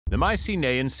The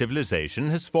Mycenaean civilization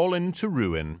has fallen to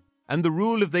ruin, and the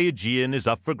rule of the Aegean is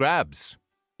up for grabs.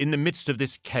 In the midst of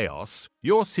this chaos,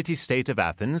 your city-state of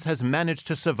Athens has managed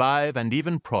to survive and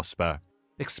even prosper,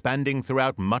 expanding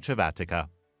throughout much of Attica.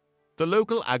 The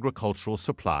local agricultural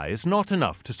supply is not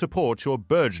enough to support your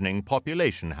burgeoning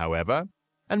population, however,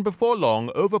 and before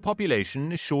long,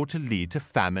 overpopulation is sure to lead to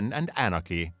famine and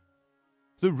anarchy.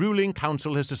 The ruling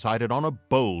council has decided on a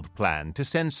bold plan to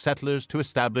send settlers to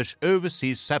establish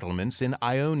overseas settlements in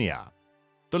Ionia.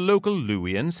 The local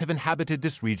Luwians have inhabited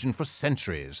this region for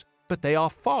centuries, but they are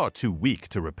far too weak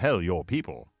to repel your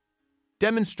people.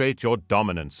 Demonstrate your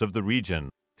dominance of the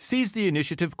region. Seize the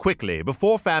initiative quickly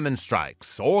before famine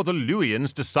strikes, or the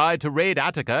Luwians decide to raid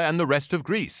Attica and the rest of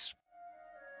Greece.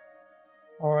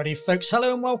 Alrighty folks,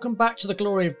 hello and welcome back to the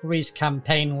Glory of Greece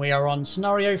campaign. We are on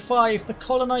Scenario 5, the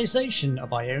Colonization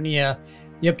of Ionia.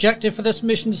 The objective for this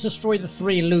mission is to destroy the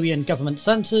 3 Luwian government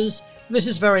centres. This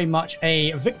is very much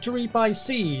a victory by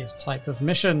sea type of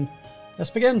mission. Let's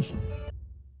begin.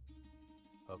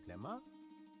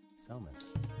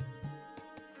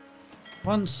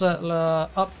 One settler,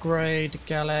 upgrade,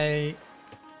 galley.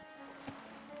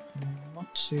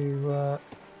 Want to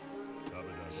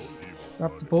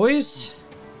grab the boys.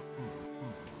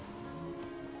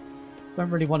 Don't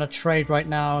really want to trade right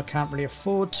now, I can't really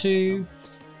afford to.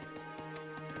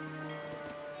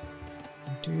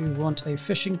 I do want a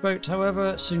fishing boat,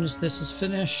 however, as soon as this is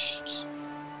finished.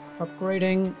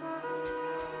 Upgrading.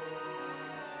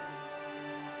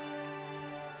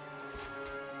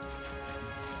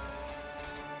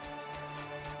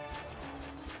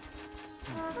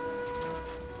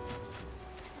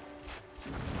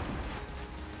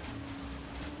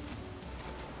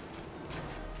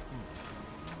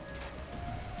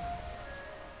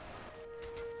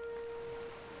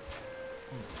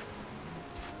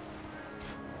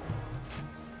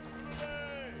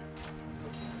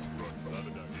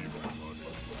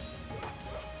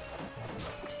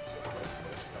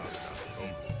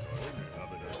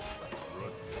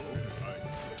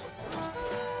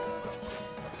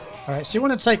 Alright, so you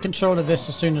want to take control of this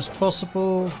as soon as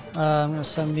possible. I'm going to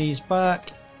send these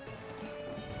back.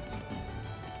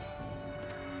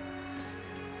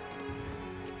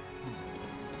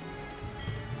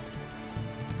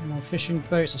 More fishing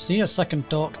boats. I just need a second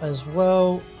dock as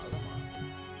well.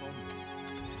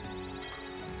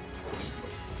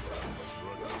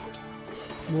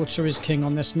 Water is king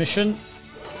on this mission.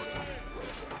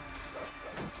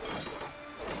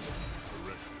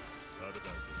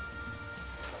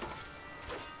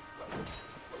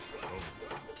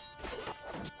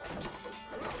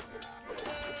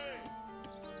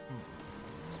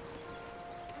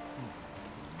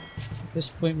 At this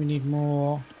point we need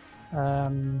more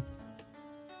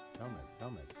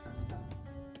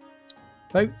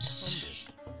boats.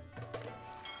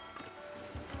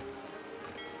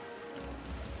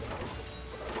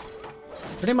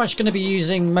 Pretty much going to be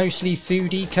using mostly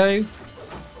food eco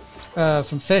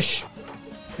from fish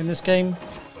in this game.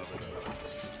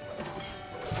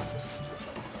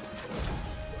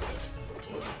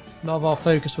 A lot of our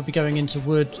focus will be going into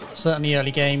wood, certainly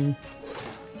early game.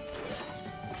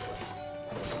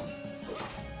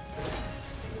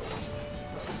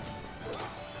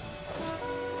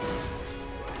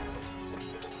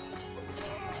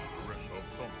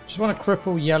 Just want to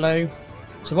cripple yellow.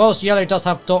 So whilst yellow does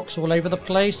have docks all over the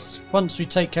place, once we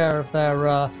take care of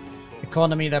their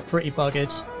economy, they're pretty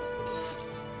buggered.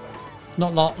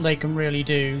 Not a lot they can really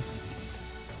do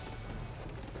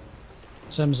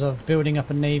in terms of building up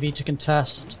a navy to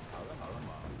contest.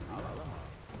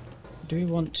 Do we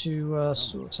want to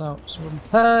sort out some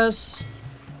repairs?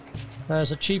 Repairs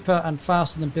are cheaper and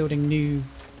faster than building new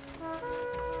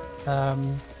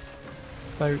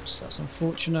boats. That's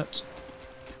unfortunate.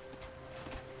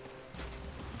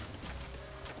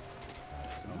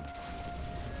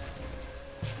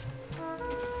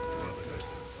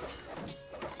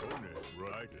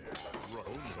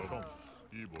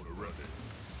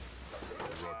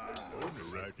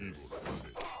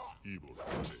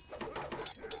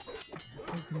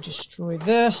 Destroy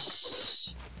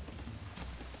this.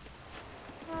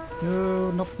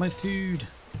 No, not my food.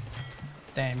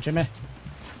 Damn, Jimmy.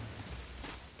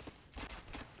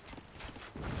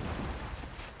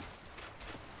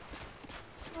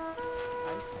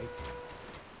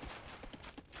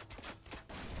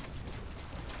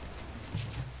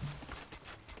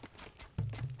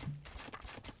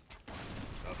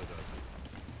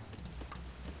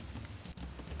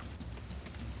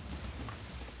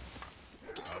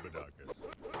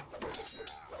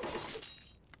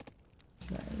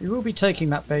 We will be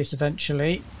taking that base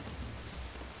eventually.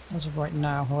 As of right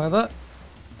now, however.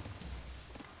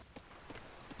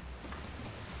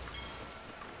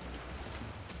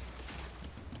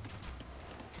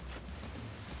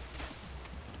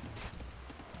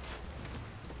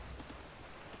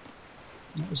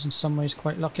 was in some ways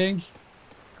quite lucky.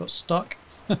 Got stuck.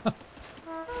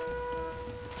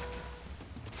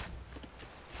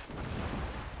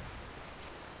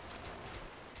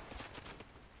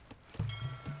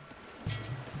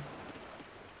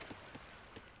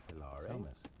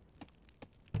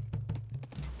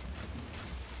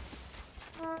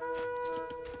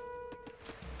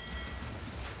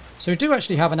 So we do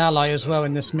actually have an ally as well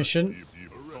in this mission,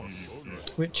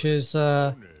 which is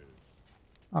our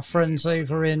friends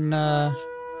over in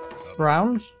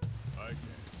Brown,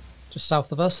 just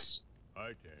south of us.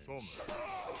 I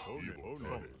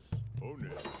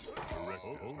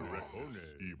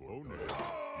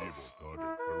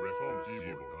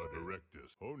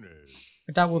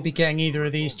doubt we'll be getting either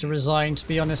of these to resign, to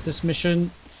be honest, this mission.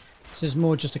 This is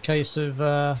more just a case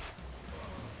of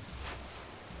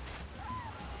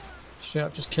straight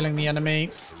up just killing the enemy,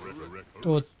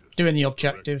 or doing the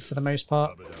objective for the most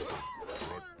part.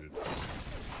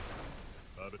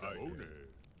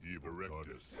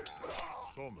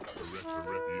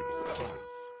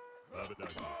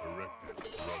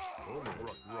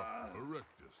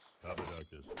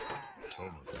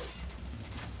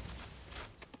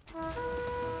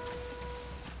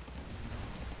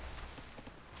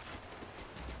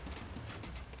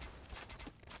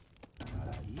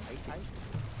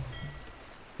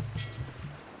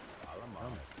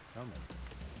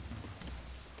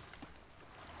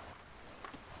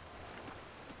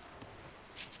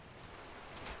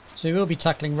 So we will be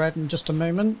tackling red in just a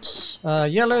moment.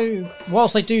 Yellow,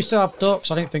 whilst they do still have docks,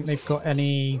 I don't think they've got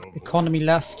any economy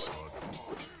left.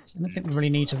 So I don't think we really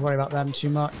need to worry about them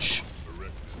too much.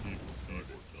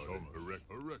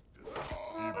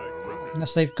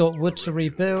 Unless they've got wood to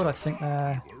rebuild, I think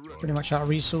they're pretty much out of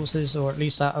resources, or at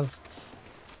least out of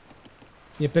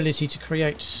the ability to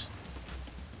create.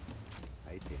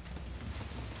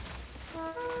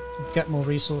 Get more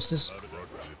resources.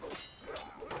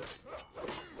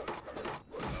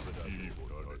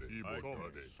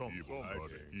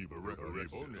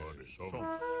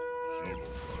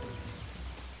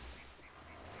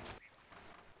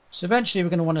 So eventually we're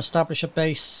going to want to establish a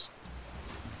base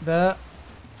there.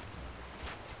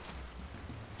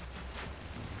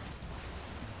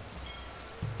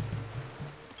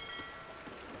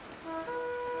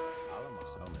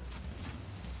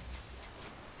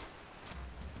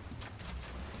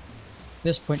 At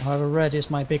this point, however, red is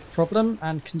my big problem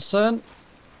and concern.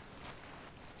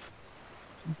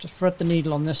 I have to thread the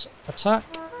needle on this attack.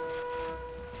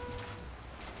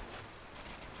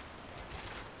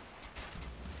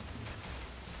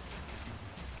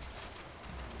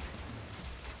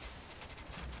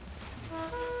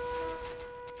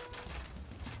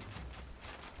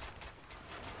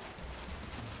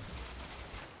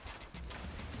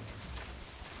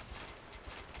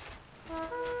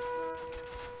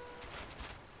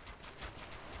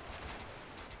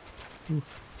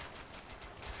 Oof.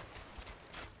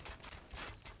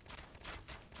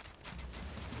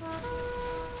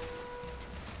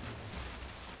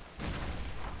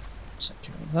 Take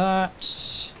care of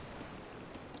that.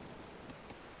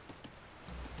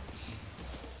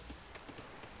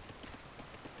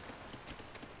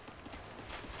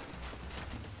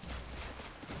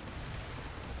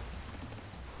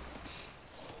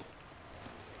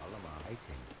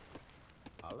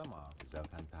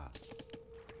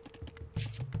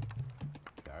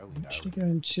 I'm actually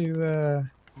going to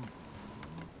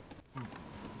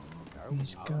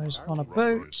these guys on a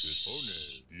boat.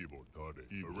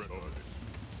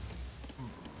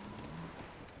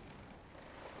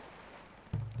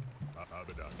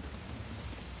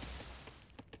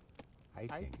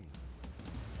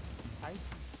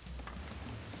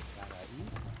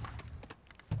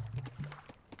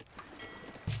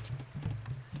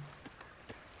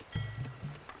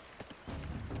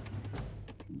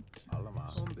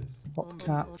 Pop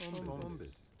cap.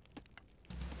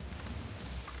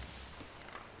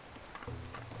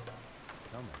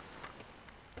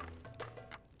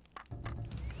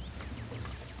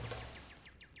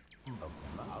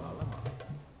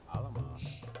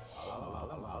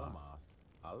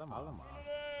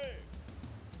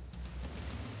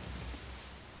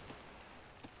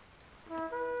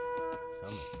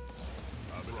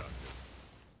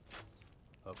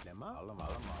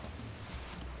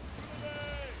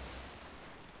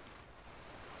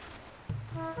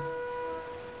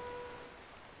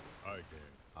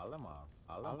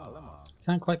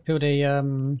 Can't quite build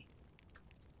a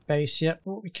base yet,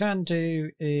 but what we can do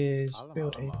is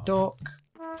build a dock.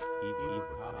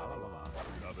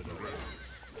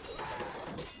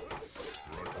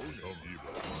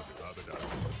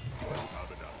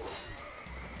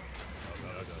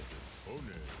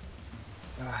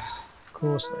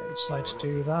 course they decide to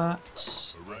do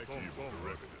that.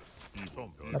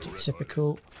 Bloody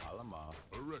typical.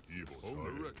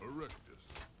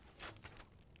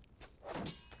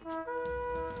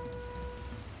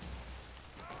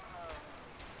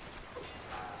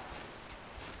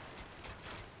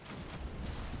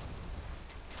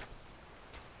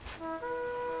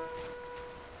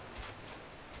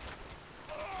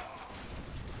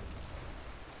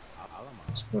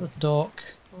 Let's put a dock.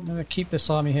 I'm going to keep this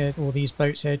army here, or these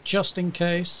boats here, just in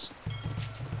case.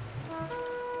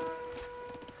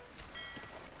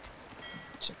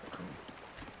 Typical.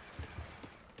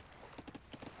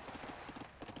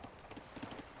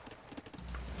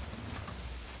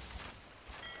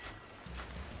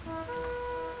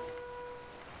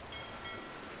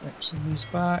 Send these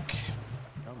back.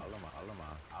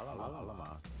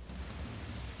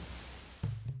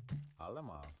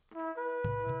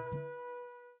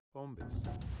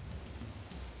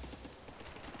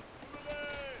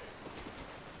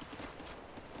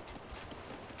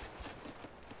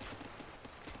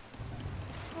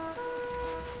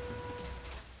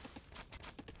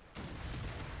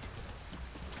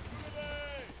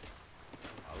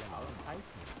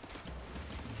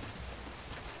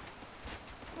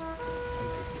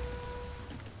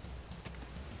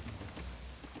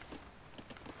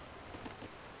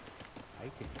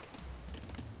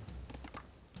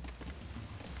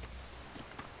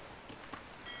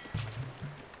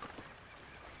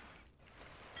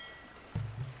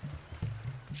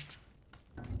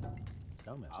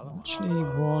 Actually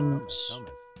want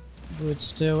wood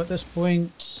still at this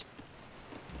point.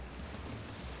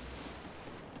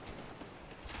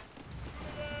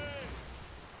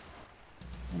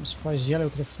 I'm surprised yellow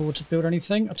could afford to build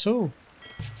anything at all.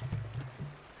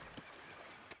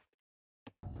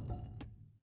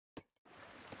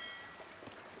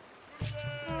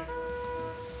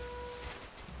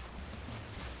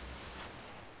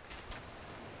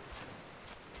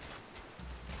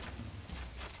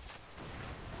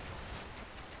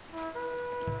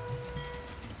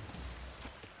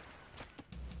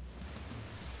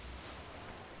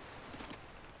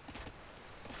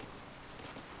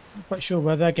 Quite sure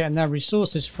where they're getting their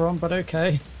resources from, but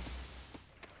okay.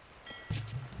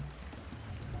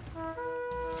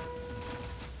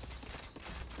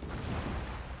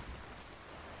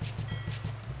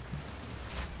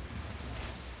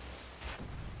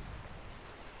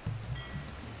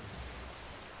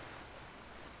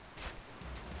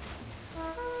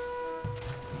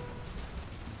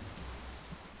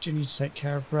 Do need to take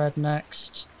care of red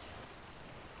next.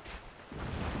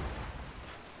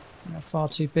 They're far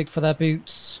too big for their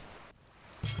boots.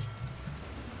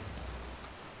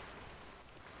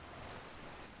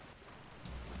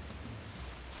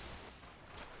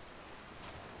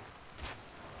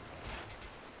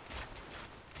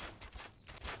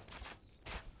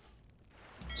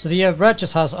 So the red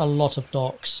just has a lot of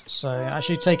docks, so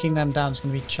actually taking them down is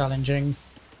going to be challenging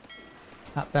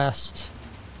at best.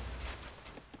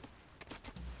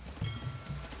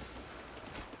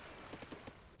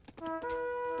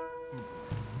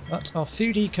 But our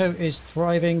food eco is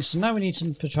thriving, so now we need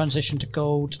to transition to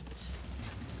gold.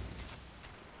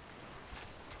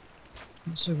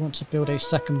 Also want to build a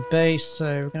second base,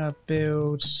 so we're going to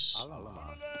build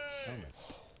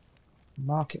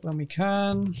market when we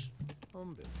can.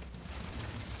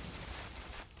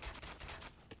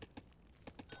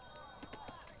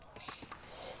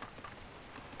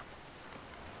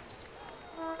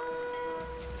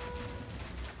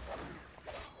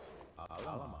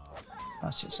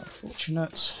 That is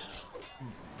unfortunate.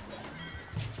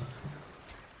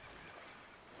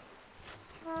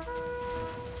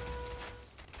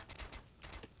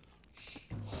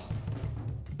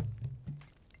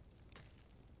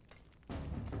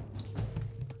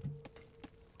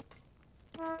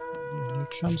 New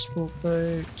transport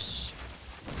boats.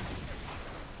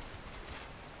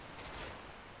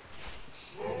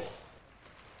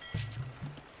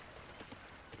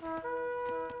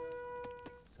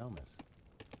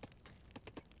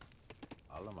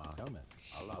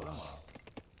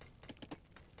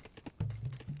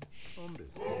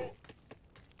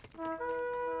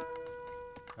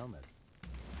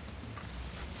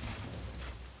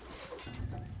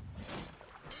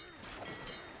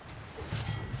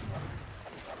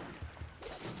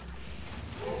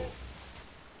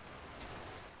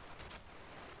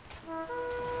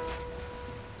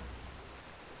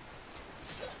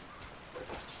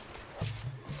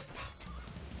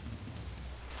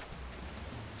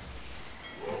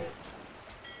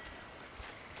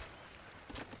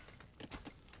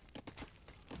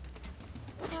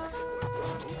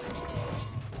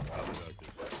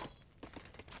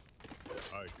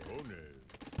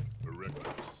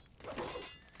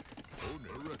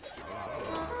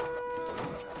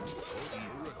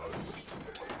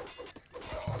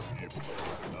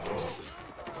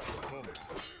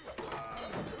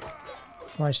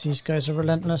 Christ, these guys are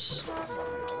relentless.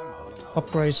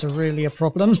 Upgrades are really a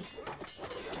problem.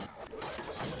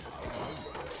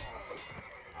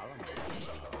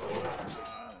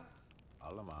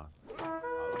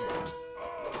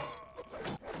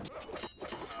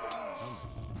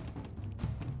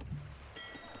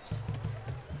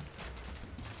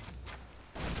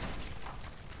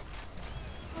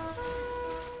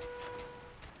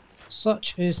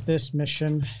 Such is this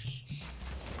mission.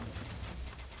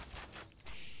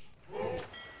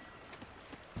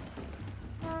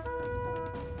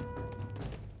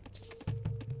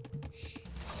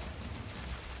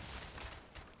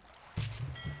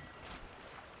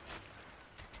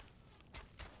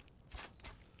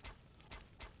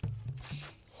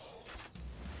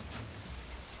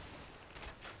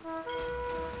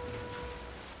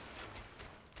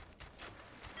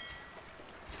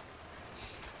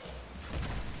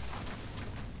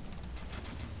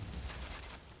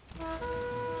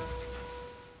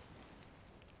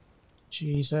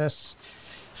 Jesus.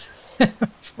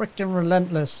 Freaking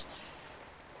relentless.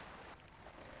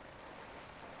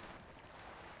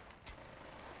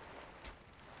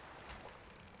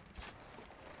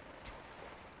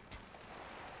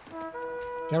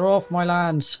 Get off my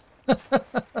lands. I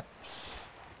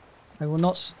will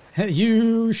not.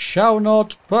 You shall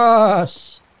not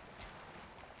pass.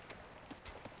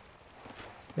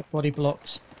 Get body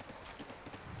blocked.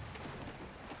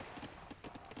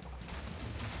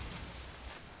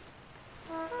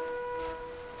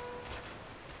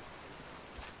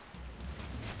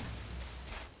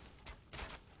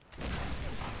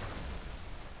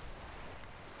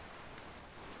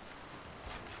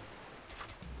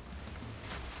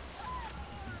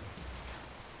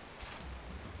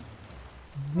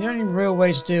 The only real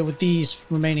way to deal with these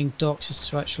remaining docks is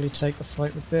to actually take the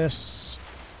fight with this,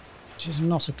 which is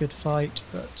not a good fight,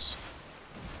 but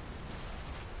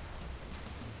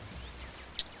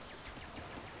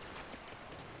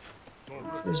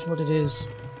it is what it is.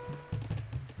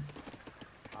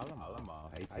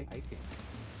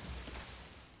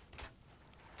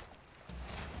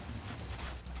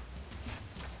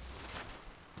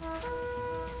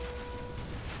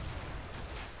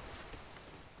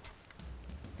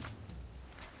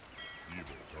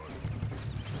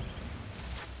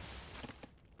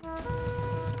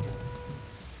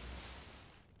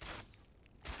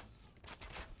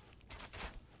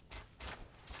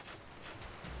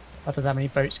 I don't know how many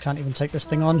boats can't even take this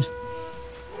thing on.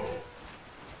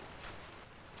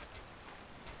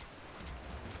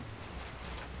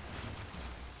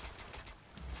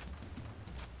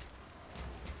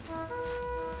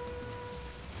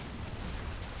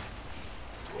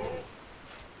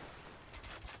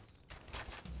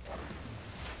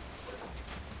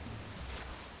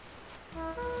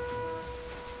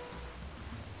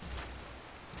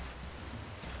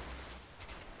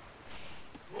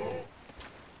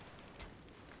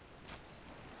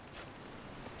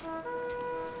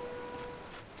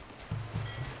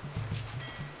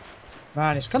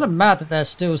 Man, it's kind of mad that they're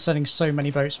still sending so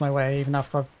many boats my way, even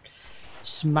after I've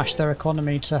smashed their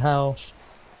economy to hell.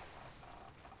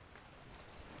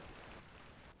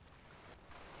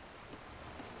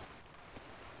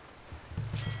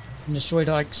 And destroyed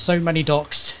like so many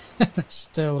docks.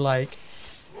 Still like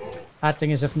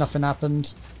acting as if nothing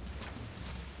happened.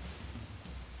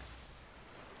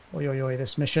 Oi oi oi,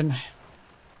 this mission.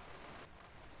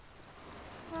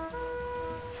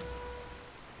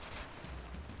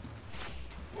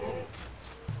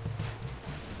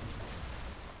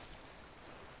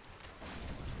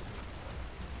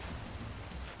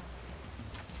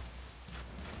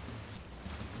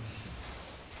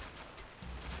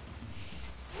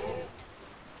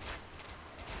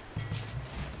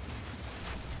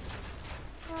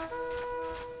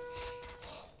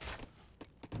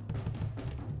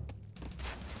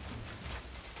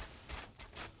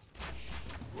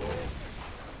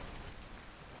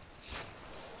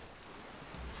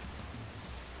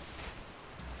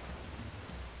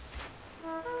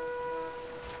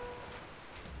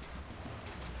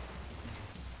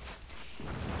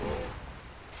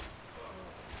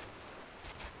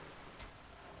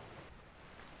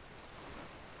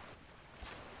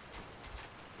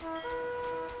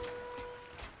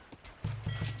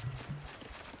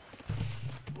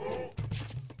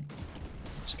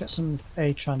 Let's get some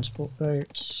A transport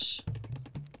boats.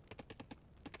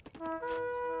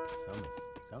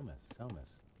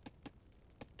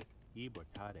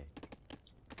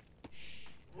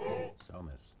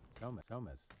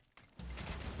 Somas.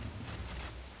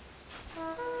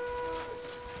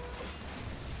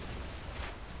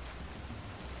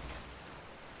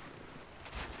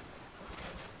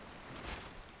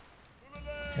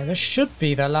 Yeah, this should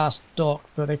be their last dock,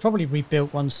 but they probably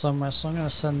rebuilt one somewhere, so I'm going to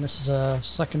send this as a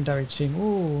secondary team.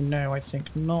 Oh no, I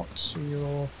think not.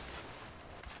 Your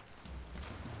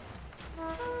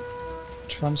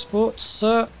transport,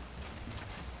 sir.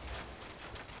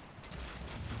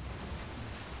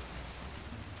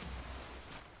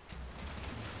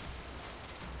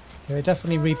 Okay, they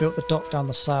definitely rebuilt the dock down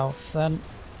the south then,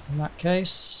 in that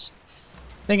case.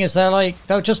 Thing is,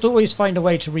 they'll just always find a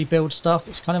way to rebuild stuff.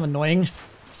 It's kind of annoying.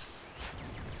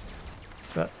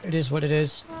 But it is what it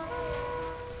is.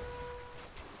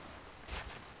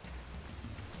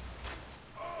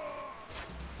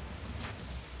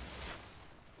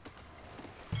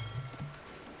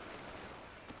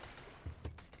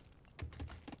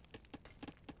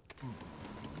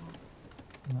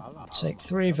 Take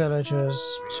 3 villagers,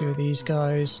 2 of these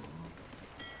guys.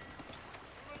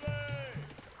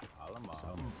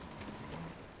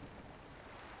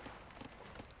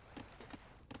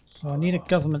 So I need a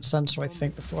government centre, I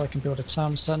think, before I can build a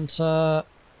town centre,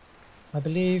 I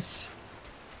believe.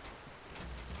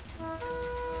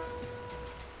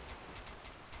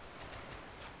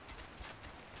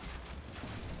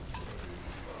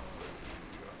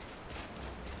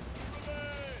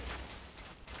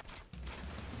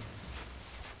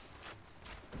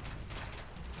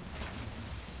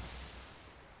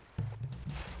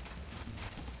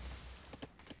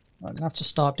 I'm going to have to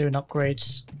start doing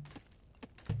upgrades.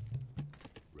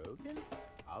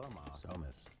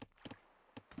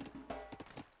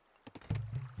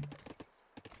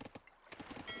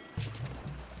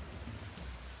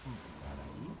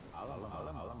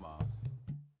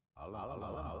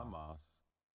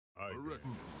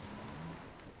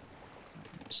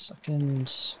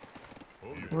 Second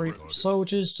group of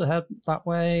soldiers to head that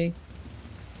way.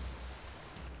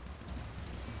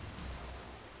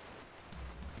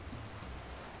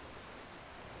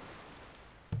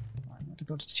 I'm going to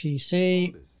go to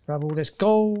TC, grab all this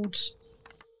gold.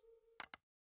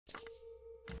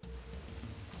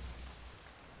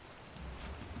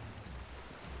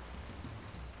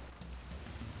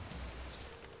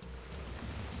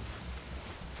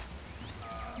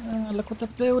 Look what they're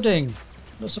building.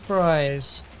 No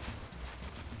surprise.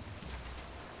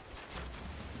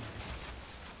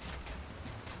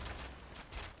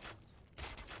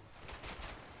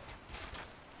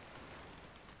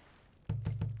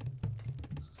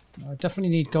 I definitely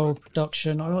need gold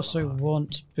production. I also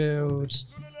want to build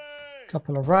a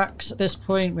couple of racks. At this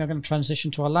point, we are going to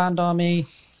transition to our land army.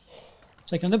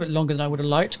 Taking a little bit longer than I would have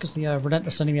liked because the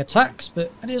relentless enemy attacks,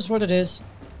 but it is what it is.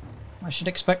 I should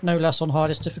expect no less on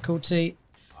hardest difficulty.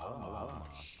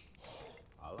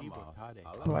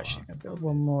 Oh, actually, I'm going to build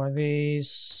one more of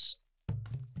these.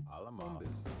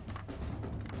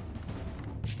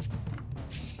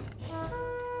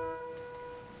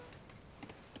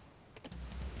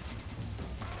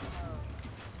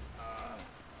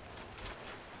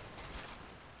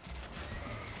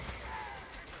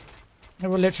 I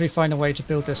will literally find a way to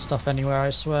build this stuff anywhere, I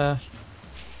swear.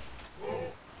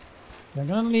 I'm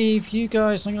going to leave you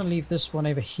guys. I'm going to leave this one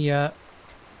over here.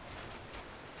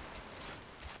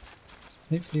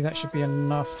 Hopefully that should be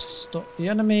enough to stop the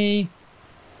enemy.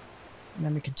 And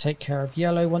then we can take care of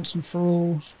yellow once and for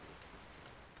all.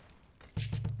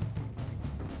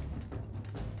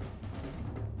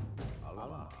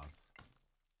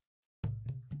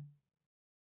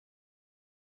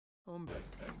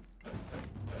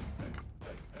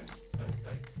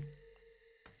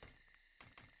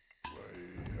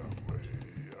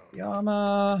 The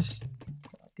armor,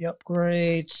 the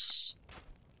upgrades.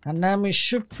 And then we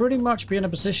should pretty much be in a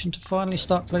position to finally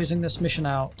start closing this mission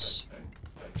out.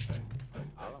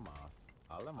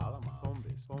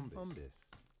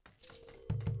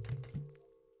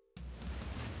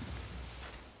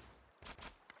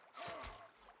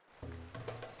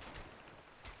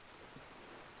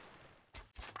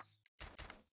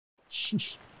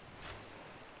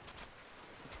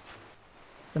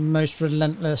 The most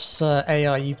relentless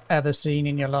AI you've ever seen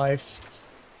in your life.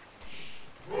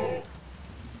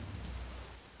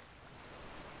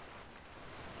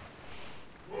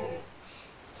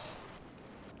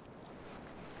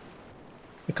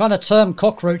 The kind of term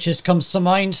cockroaches comes to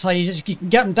mind. So you can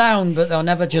get them down, but they'll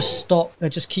never just stop. They'll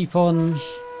just keep on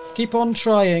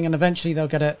trying, and eventually they'll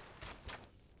get it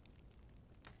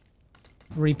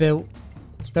rebuilt.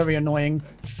 It's very annoying,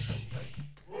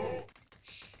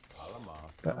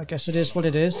 but I guess it is what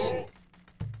it is.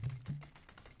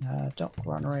 Dock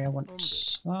granary, I want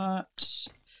that.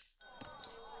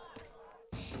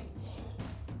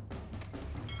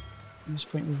 At this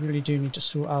point we really do need to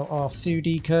sort out our food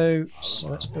eco, so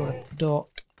let's build a dock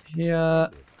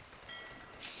here.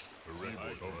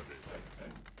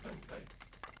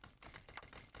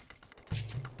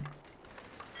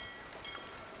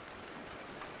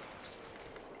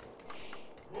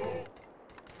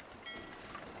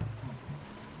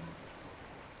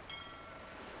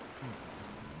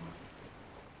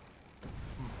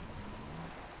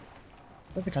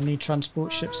 I don't think I need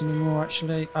transport ships anymore,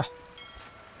 actually. Ah, of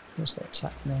course they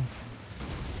attack me.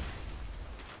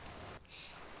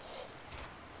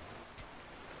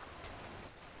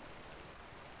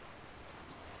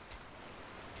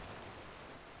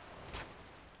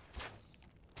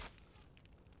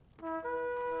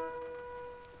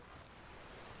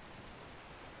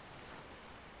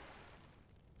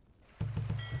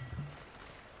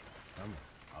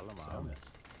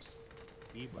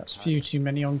 That's few too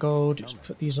many on gold. Just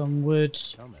put these on wood.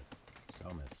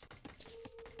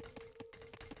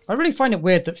 I really find it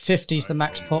weird that 50 is the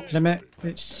max pop limit.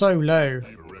 It's so low.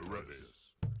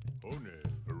 Okay,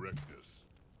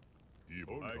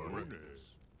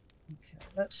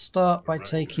 let's start by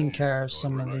taking care of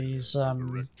some of these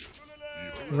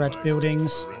red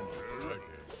buildings.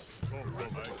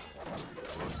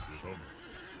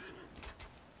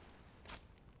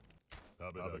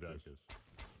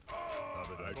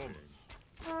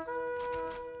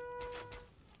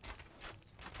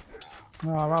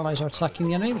 Our allies are attacking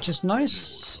the enemy, which is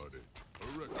nice.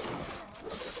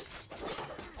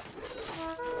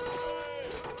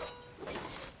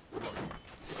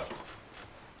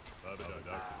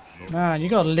 Man, you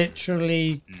gotta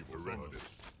literally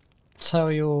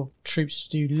tell your troops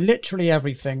to do literally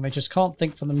everything. They just can't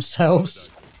think for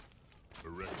themselves.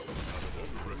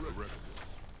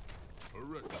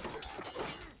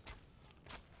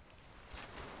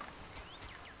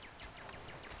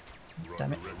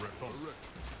 Damn it.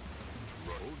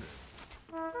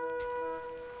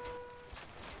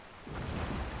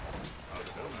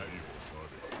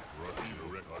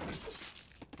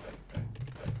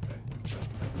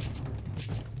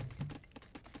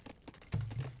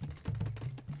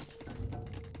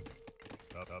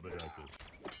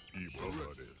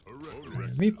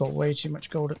 We've got way too much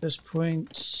gold at this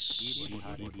point.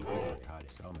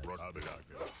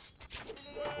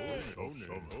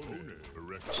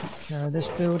 Take care of this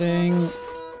building.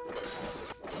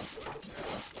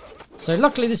 So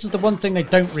luckily this is the one thing they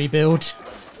don't rebuild.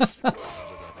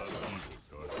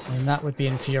 And that would be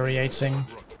infuriating.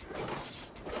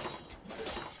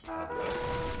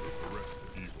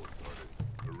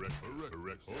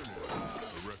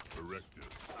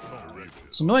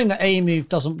 It's annoying that A move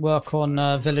doesn't work on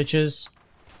villagers.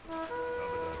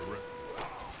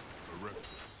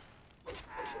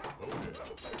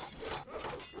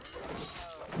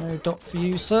 No dock for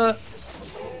you, sir.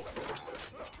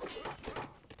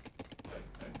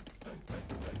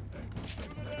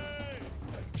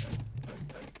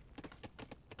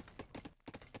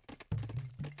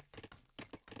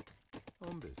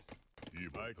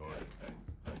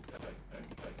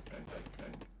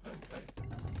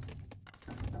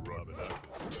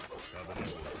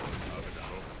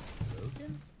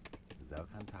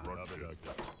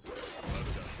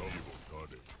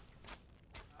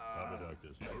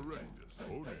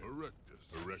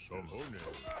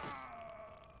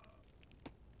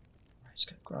 Let's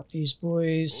go grab these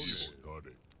boys.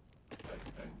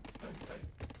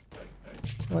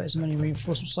 Quite as many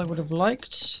reinforcements as I would have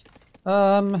liked.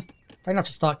 I'm gonna have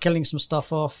to start killing some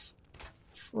stuff off.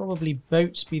 Probably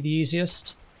boats be the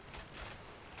easiest.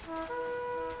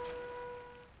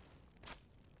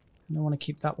 And I want to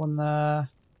keep that one there.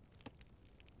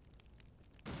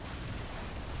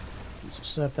 These have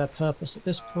served their purpose at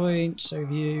this point. So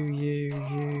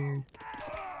you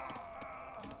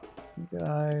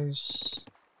guys.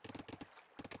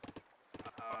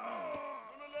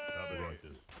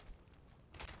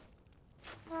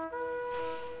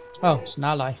 Oh, it's an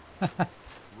ally.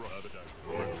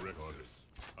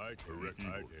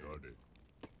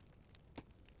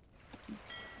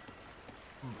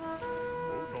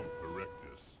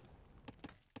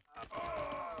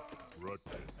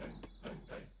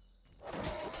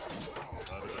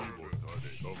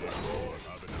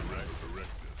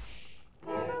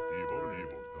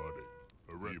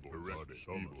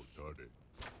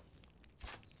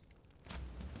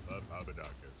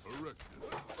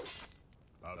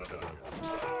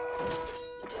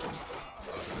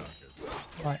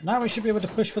 Right, now we should be able to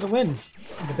push for the win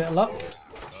with a bit of luck.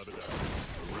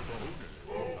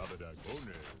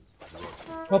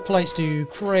 Hoplites do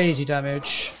crazy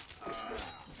damage.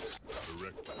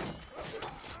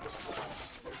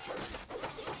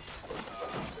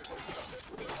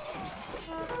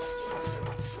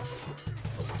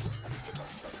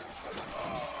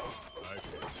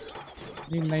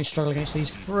 Even they struggle against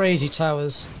these crazy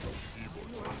towers.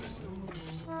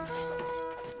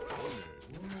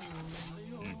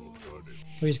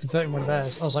 Oh, he's converting one of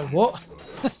theirs. I was like, what?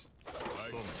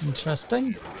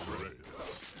 Interesting.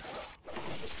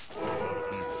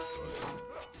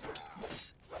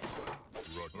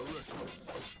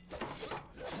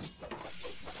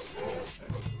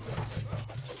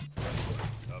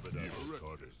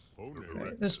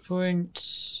 At this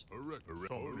point...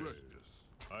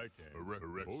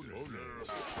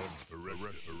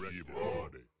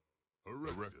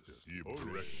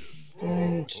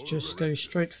 and just go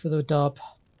straight for the dub.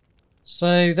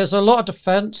 So there's a lot of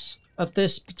defense at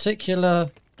this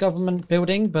particular government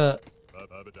building, but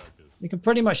we can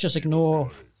pretty much just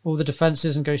ignore all the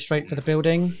defenses and go straight for the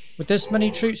building. With this many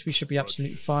troops, we should be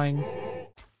absolutely fine.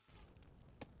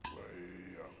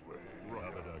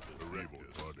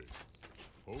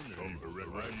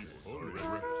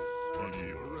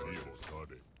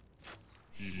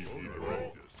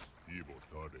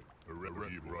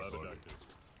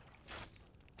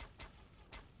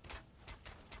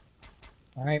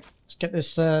 Alright, let's get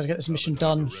this mission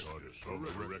done.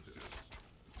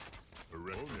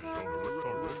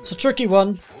 It's a tricky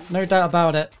one, no doubt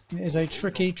about it. It is a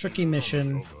tricky, tricky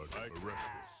mission.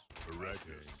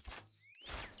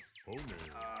 We're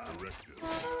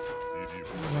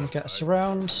going to get us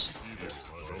around.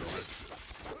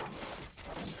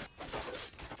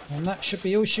 And that should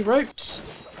be all she wrote.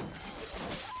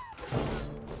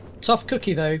 Tough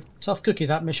cookie though, tough cookie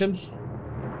that mission.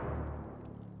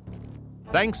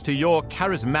 Thanks to your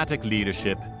charismatic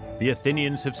leadership, the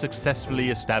Athenians have successfully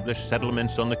established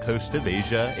settlements on the coast of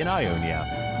Asia in Ionia.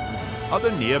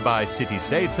 Other nearby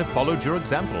city-states have followed your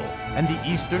example, and the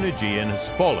eastern Aegean has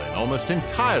fallen almost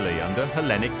entirely under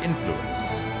Hellenic influence.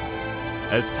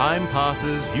 As time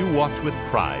passes, you watch with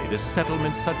pride as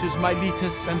settlements such as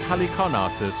Miletus and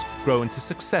Halicarnassus grow into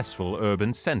successful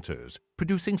urban centers,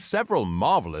 producing several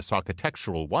marvelous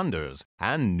architectural wonders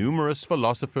and numerous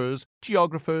philosophers,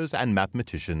 geographers, and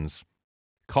mathematicians.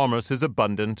 Commerce is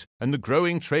abundant, and the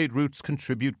growing trade routes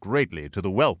contribute greatly to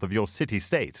the wealth of your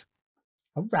city-state.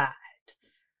 Alright.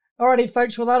 Alrighty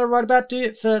folks, well that'll right about do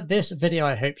it for this video.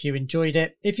 I hope you enjoyed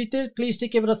it. If you did, please do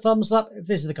give it a thumbs up. If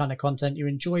this is the kind of content you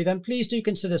enjoy, then please do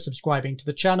consider subscribing to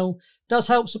the channel. It does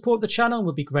help support the channel and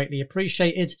would be greatly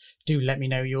appreciated. Do let me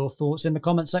know your thoughts in the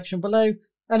comment section below.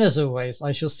 And as always,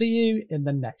 I shall see you in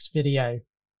the next video.